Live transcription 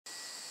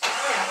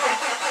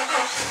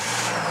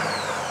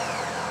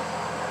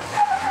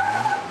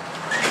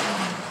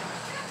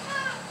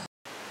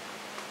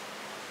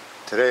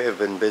Today I've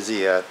been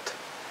busy at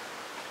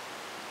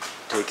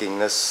taking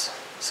this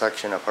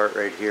section apart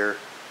right here.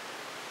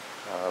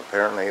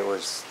 Apparently it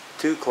was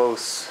too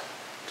close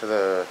to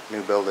the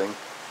new building.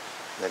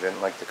 They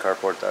didn't like the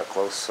carport that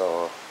close,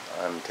 so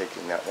I'm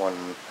taking that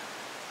one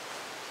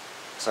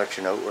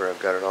section out where I've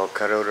got it all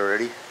cut out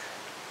already.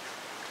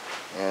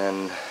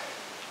 And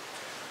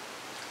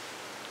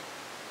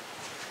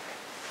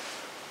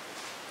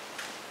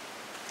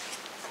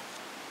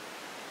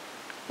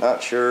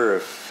not sure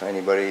if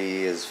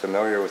anybody is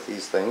familiar with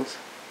these things.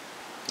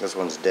 This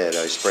one's dead,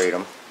 I sprayed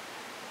them.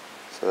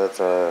 So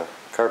that's a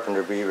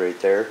Carpenter Bee right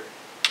there.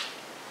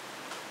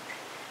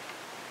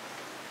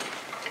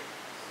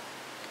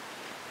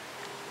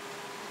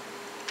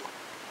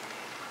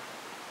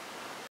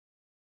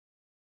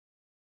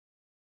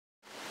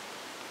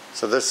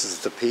 So this is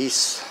the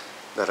piece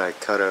that I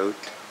cut out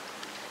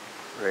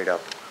right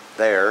up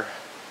there,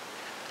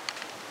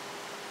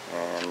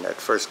 and at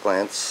first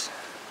glance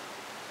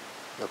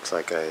looks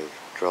like I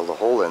drilled a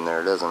hole in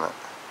there, doesn't it?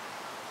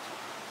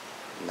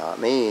 Not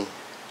me.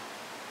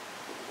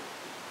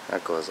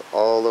 That goes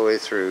all the way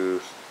through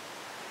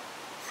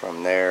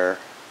from there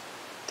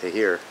to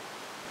here.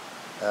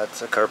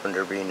 That's a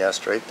Carpenter Bee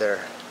nest right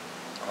there,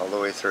 all the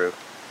way through.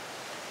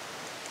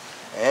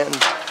 And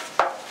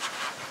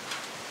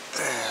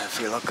if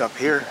you look up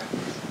here,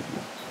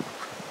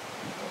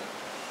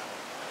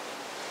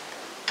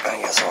 I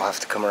guess I'll have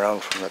to come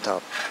around from the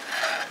top.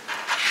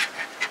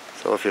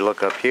 So if you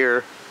look up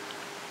here,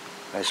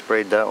 I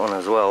sprayed that one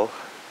as well,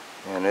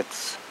 and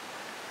it's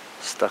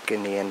stuck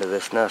in the end of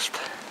this nest.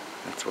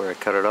 That's where I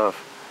cut it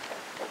off.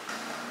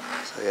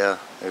 So yeah,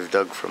 they've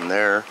dug from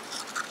there,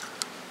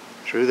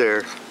 through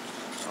there,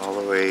 all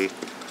the way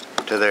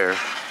to there.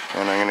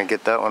 And I'm going to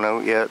get that one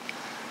out yet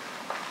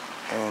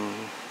and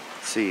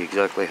see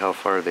exactly how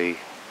far they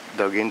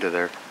dug into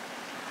there.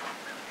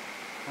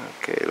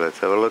 Okay, let's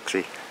have a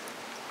look-see.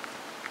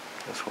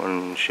 This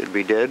one should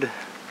be dead.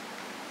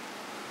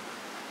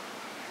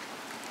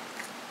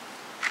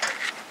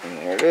 And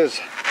there it is.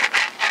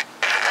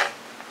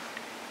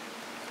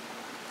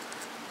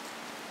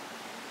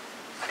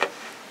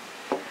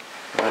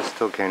 I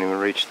still can't even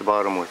reach the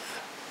bottom with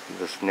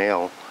this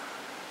nail.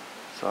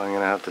 So I'm going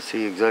to have to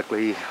see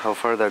exactly how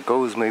far that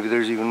goes. Maybe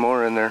there's even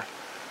more in there.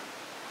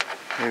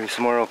 Maybe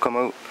some more will come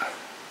out.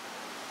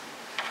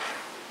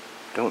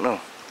 Don't know.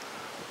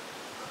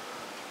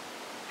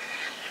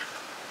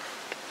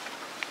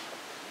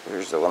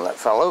 Here's the one that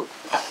fell out.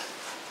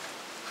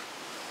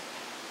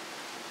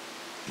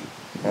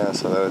 Yeah,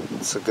 so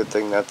it's a good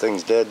thing that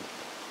thing's dead.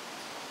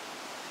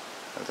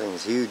 That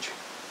thing's huge.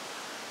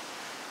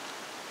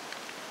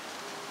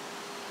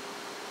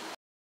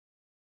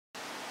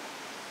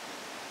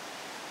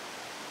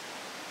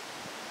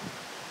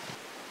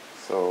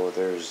 So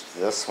there's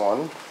this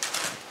one.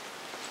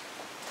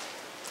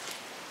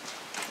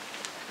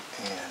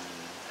 And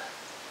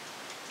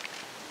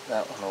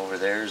that one over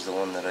there is the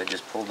one that I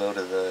just pulled out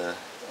of the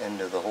end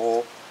of the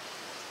hole.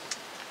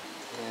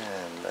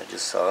 And I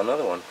just saw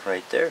another one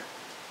right there.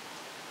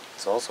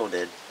 It's also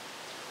dead.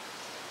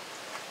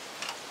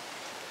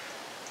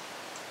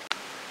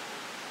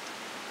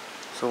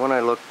 So when I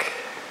look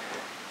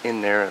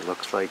in there, it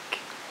looks like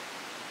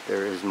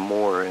there is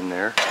more in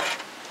there.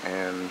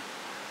 And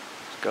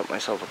got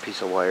myself a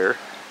piece of wire.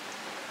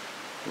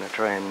 I'm gonna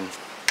try and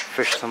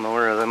fish some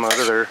more of them out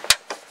of there.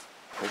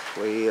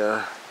 Hopefully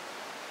they're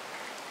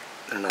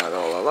not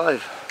all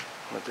alive,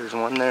 but there's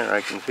one there.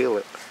 I can feel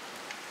it.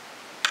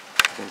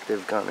 I think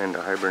they've gone into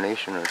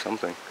hibernation or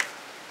something.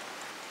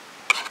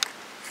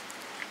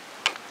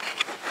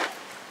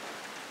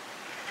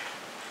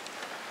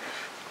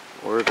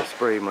 Or the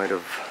spray might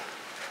have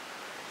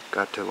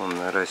got to them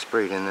that I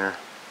sprayed in there.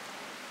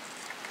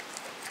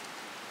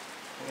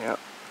 Yep.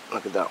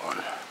 Look at that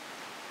one.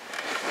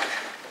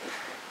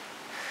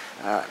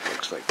 That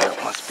looks like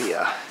that must be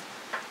a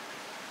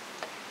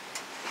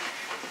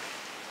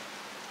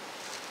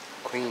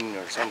queen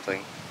or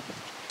something.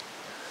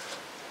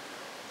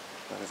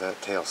 Look at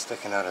that tail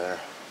sticking out of there.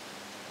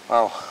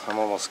 Wow, I'm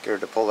almost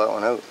scared to pull that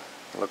one out.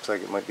 It looks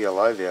like it might be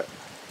alive yet.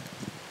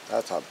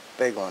 That's a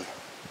big one.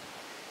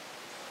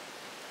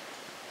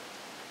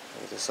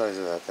 Look at the size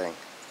of that thing.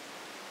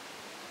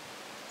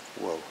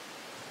 Whoa.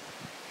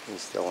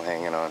 He's still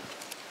hanging on.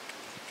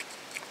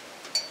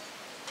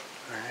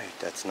 Alright,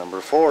 that's number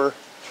 4.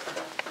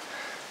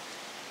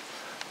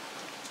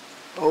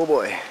 Oh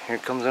boy, here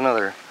comes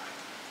another.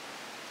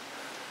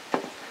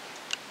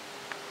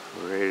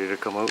 Ready to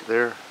come out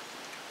there.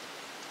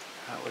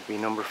 That would be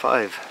number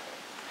 5.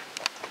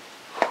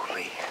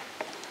 Holy,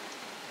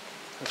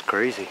 that's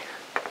crazy.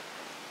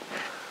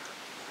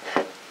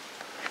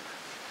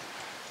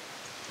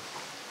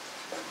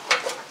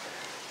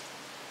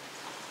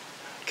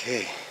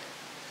 Okay.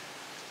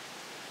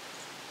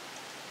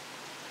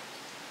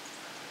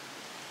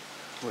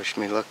 Wish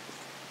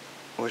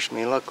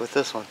me luck with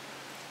this one.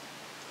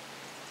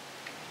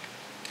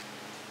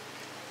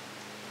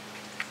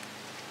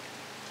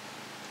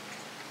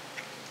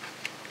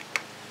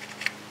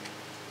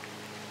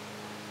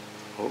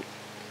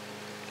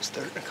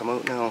 starting to come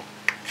out now.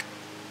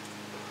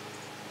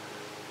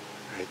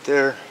 Right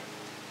there.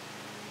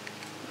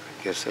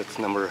 I guess that's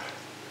number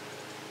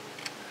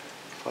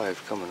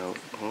 5 coming out.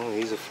 Oh,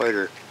 he's a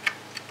fighter.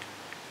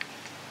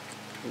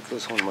 I think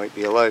this one might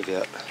be alive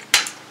yet.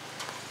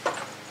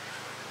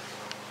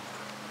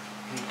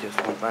 He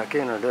just went back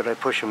in, or did I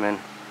push him in?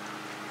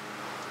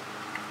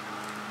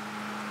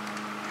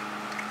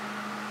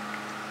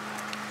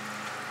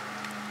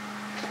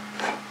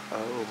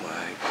 Oh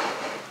my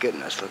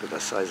goodness, look at the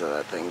size of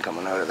that thing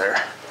coming out of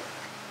there.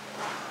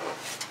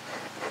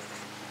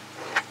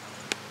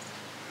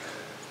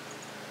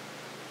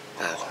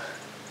 Wow.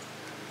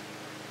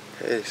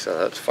 Okay, so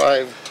that's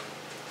 5.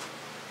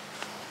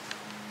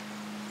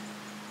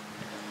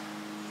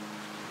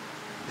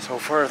 So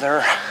far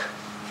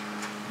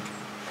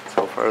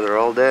they're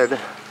all dead.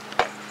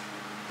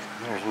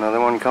 There's another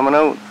one coming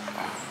out.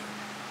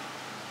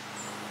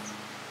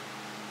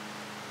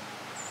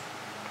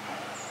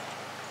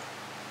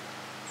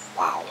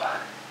 Wow.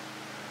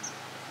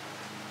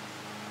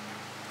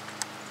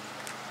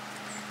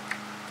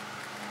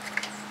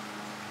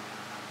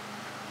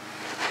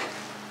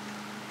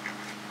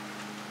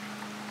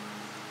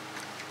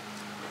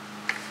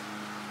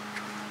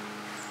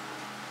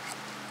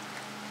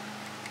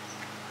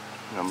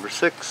 Number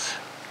 6.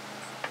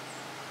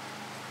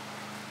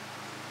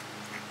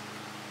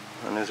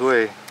 On his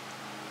way.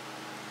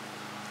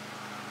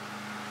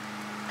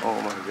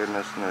 Oh my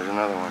goodness, and there's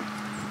another one.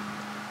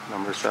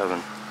 Number 7.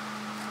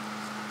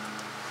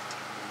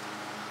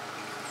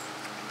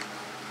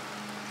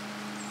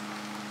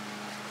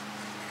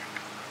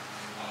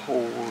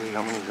 Holy,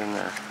 how many's in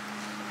there?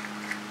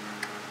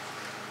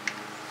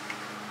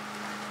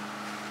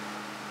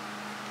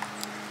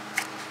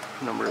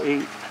 Number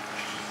 8.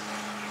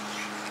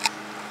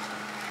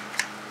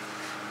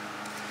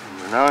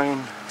 Number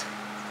 9.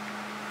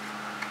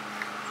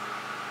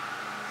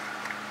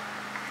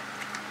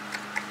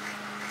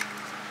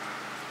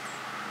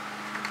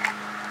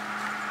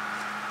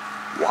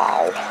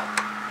 Wow.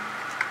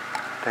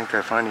 I think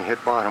I finally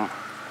hit bottom.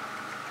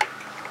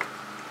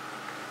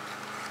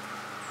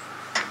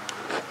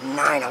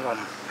 9 of them.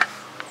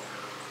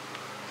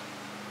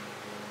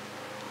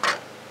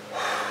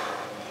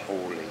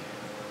 Holy.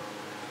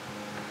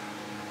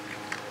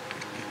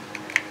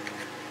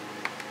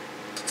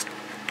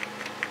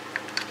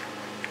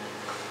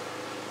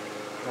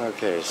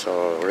 Okay,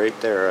 so right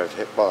there I've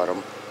hit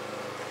bottom.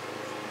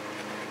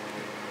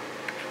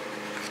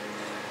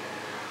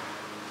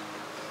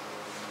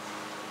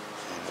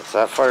 And it's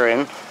that far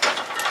in.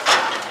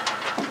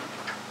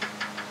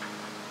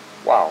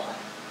 Wow.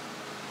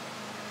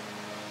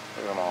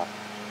 Look at them all.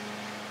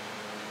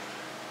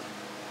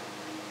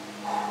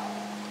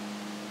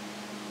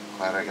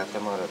 Glad I got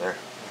them out of there.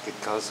 It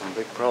could cause some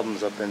big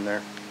problems up in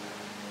there.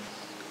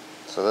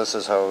 So this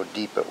is how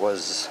deep it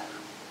was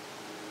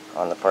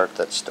on the part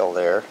that's still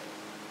there.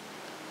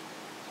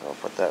 So I'll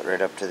put that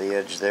right up to the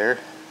edge there.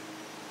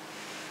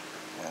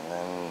 And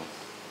then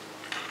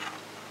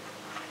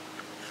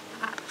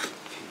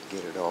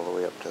get it all the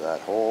way up to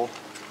that hole.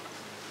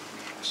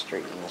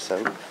 Straighten this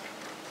out.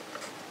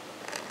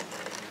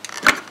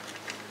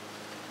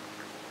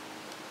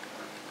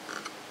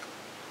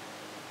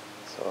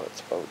 So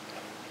it's about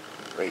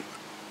right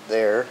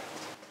there.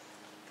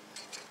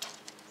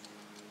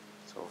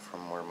 So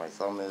from where my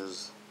thumb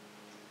is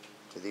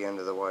to the end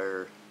of the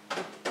wire,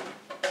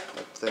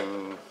 that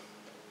thing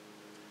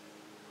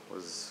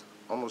was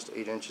almost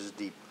 8 inches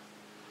deep.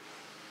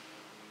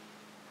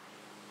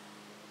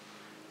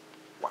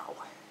 Wow.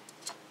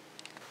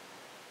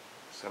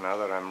 So now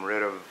that I'm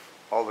rid of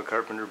all the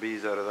Carpenter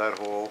bees out of that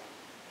hole,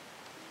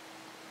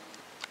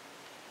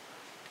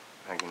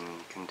 I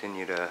can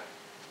continue to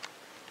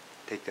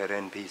take that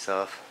end piece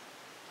off.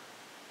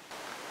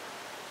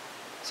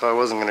 So I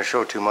wasn't going to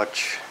show too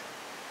much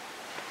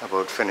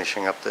about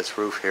finishing up this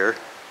roof here.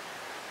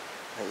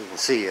 As you can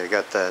see, I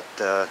got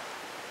that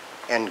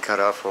end cut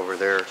off over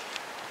there,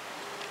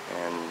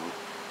 and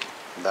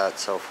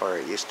that's how far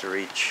it used to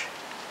reach.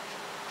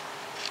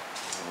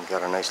 And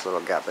got a nice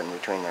little gap in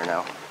between there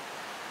now.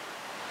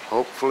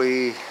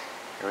 Hopefully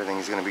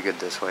everything's going to be good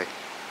this way.